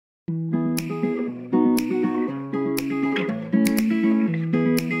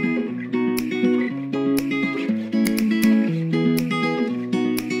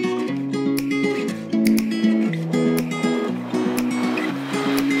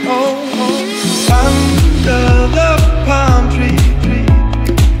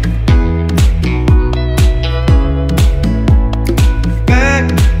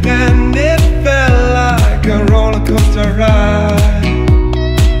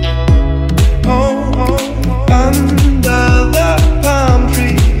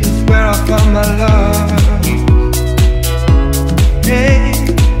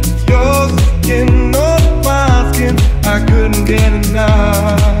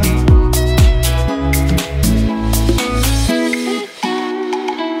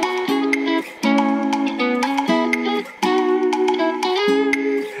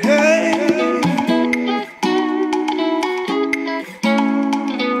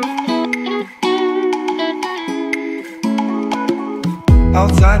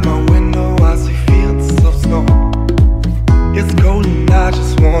Outside my window I see fields of snow. It's cold and I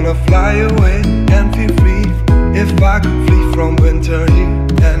just wanna fly away and feel free. If I could flee from winter here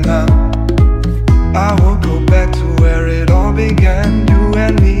and now, I would go back to where it all began. You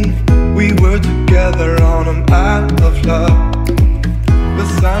and me, we were together on an island of love. The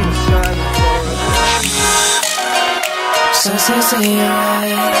sun was shining for us. Sunsets in your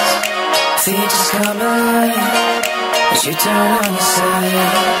eyes, feet just come alive as you turn on your side.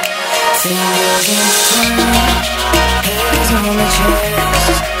 Fingers intertwined, hands on my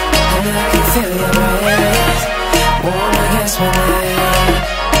chest, and I can feel your breath warm against my neck.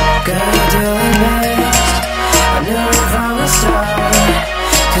 Girl, you're doing best. I knew it from the start,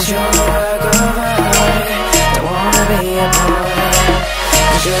 'cause you're a work of art. Don't wanna be apart,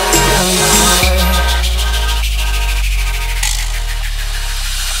 'cause you're on my heart.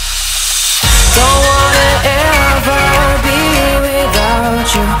 Don't wanna ever be without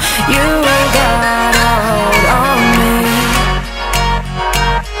you. You got a hold on me,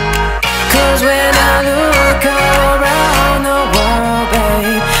 'cause when I look around the world,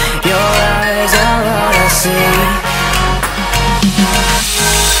 babe, your eyes are all I see.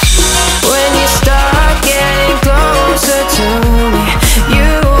 When you start getting closer to me,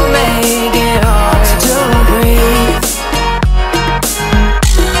 you make it hard to breathe.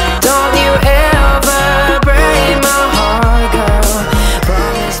 Don't you ever break my heart, girl,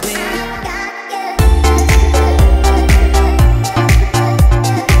 promise me.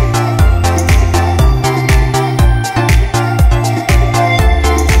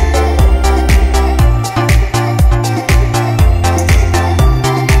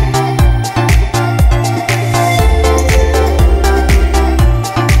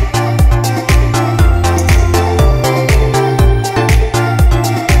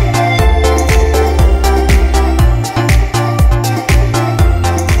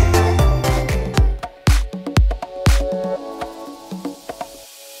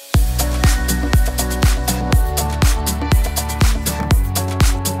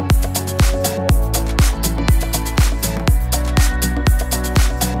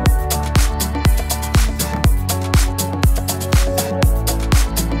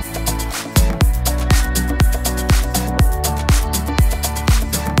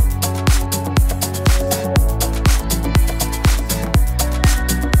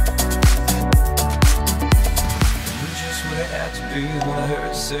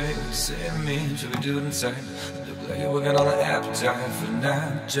 Say to me, should we do it inside? Look like you're working on an appetite for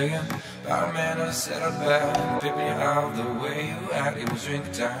 9 jam. Barman, I said I'd bow and pick me out the way you act. It was drink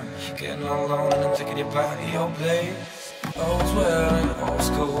time, getting all alone and I'm taking you by your place. All's well and all's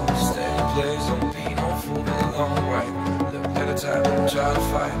cool, stay in place, don't be no fool in the long right. Look at the time and try to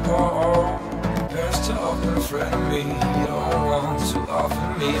fight. Oh, parents talk and a friend of me, you don't want to offer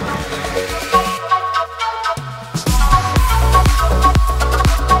me anything.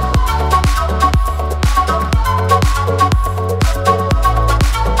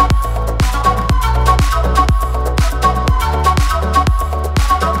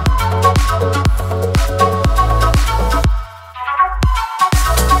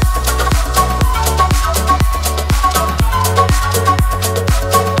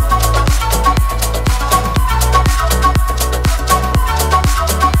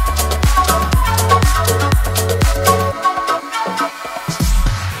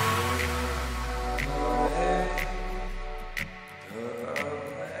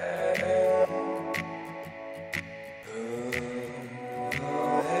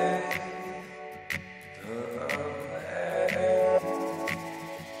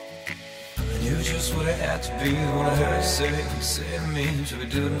 Just what it had to be, what I heard you say to me, should we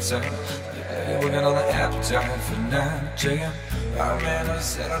do it inside? Look like you're working on an appetite for 9 jam. Barman, I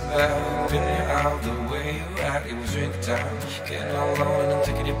said I'd bow, pick me out the way you act. It was drink time, getting all alone and I'm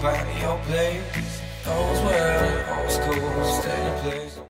taking you by your place. All's well, all's cool, stay in place.